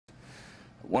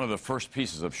One of the first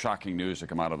pieces of shocking news to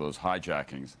come out of those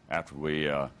hijackings, after we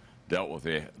dealt with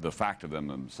the fact of them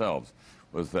themselves,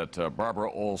 was that Barbara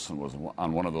Olson was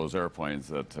on one of those airplanes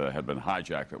that had been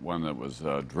hijacked, one that was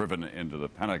driven into the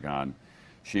Pentagon.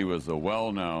 She was the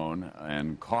well-known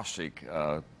and caustic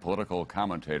political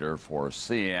commentator for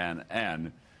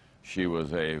CNN. She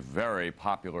was a very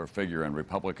popular figure in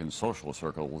Republican social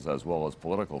circles as well as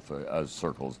political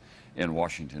circles in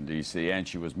Washington, D.C., and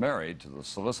she was married to the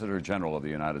Solicitor General of the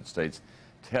United States,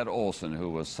 Ted Olson,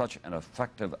 who was such an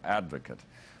effective advocate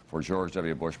for George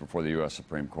W. Bush before the U.S.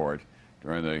 Supreme Court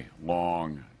during the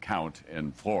long count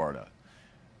in Florida.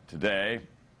 Today,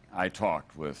 I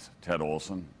talked with Ted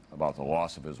Olson about the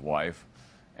loss of his wife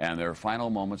and their final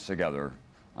moments together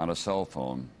on a cell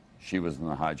phone. She was in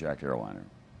the hijacked airliner.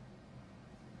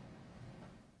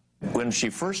 When she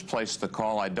first placed the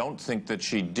call, I don't think that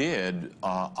she did.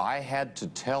 I had to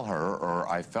tell her, or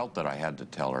I felt that I had to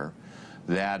tell her,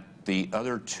 that the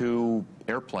other two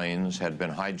airplanes had been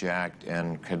hijacked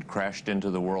and had crashed into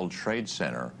the World Trade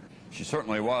Center. She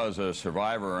certainly was a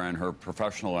survivor in her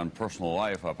professional and personal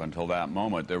life up until that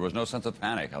moment. There was no sense of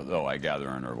panic, though, I gather,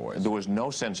 in her voice. There was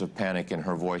no sense of panic in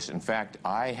her voice. In fact,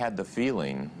 I had the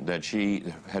feeling that she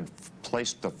had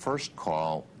placed the first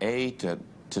call, A,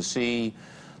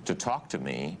 to talk to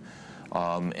me,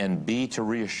 and B, to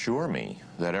reassure me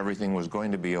that everything was going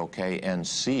to be okay, and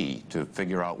C, to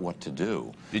figure out what to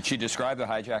do. Did she describe the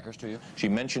hijackers to you? She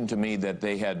mentioned to me that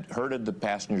they had herded the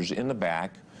passengers in the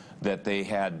back, that they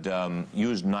had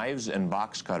used knives and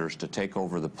box cutters to take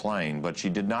over the plane, but she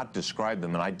did not describe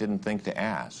them, and I didn't think to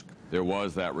ask. There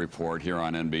was that report here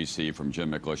on NBC from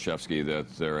Jim Miklashevsky that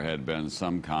there had been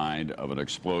some kind of an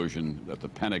explosion, that the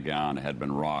Pentagon had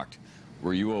been rocked.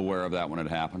 Were you aware of that when it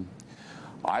happened?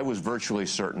 I was virtually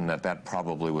certain that that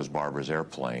probably was Barbara's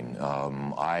airplane.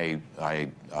 I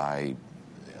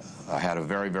had a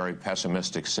very, very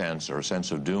pessimistic sense, or a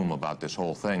sense of doom about this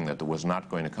whole thing, that it was not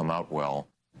going to come out well.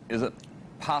 Is it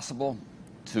possible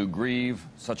to grieve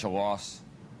such a loss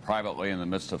privately in the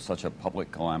midst of such a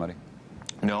public calamity?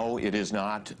 No, it is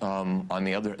not. On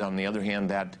the other hand,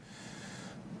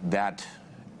 that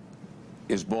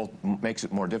is both makes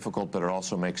it more difficult, but it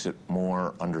also makes it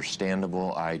more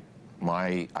understandable. I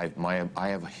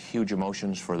have huge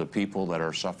emotions for the people that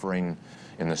are suffering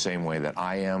in the same way that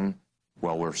I am.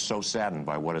 Well, we're so saddened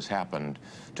by what has happened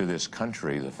to this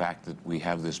country. The fact that we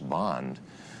have this bond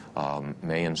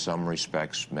may in some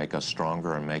respects make us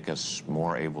stronger and make us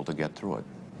more able to get through it.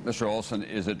 Mr. Olson,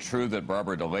 is it true that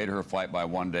Barbara delayed her flight by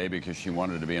one day because she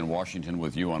wanted to be in Washington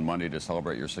with you on Monday to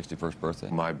celebrate your 61st birthday?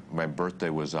 My birthday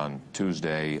was on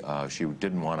Tuesday. She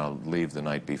didn't want to leave the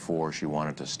night before. She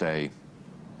wanted to stay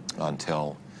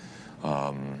until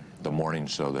the morning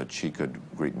so that she could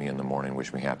greet me in the morning,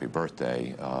 wish me happy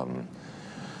birthday.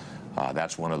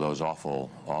 That's one of those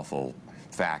awful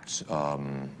facts,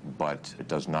 but it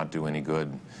does not do any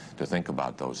good to think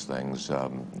about those things.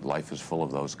 Life is full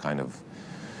of those kind of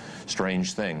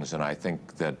strange things, and I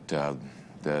think that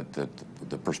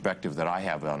the perspective that I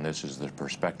have on this is the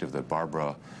perspective that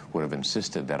Barbara would have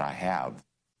insisted that I have.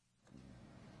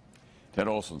 Ted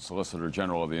Olson, Solicitor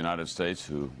General of the United States,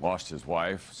 who lost his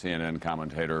wife, CNN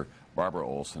commentator Barbara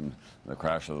Olson, in the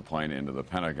crash of the plane into the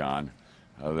Pentagon.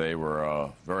 They were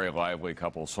a very lively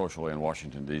couple socially in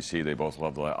Washington, D.C. They both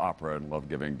loved the opera and loved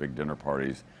giving big dinner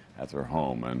parties at their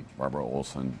home, and Barbara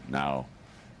Olson now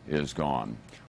is gone.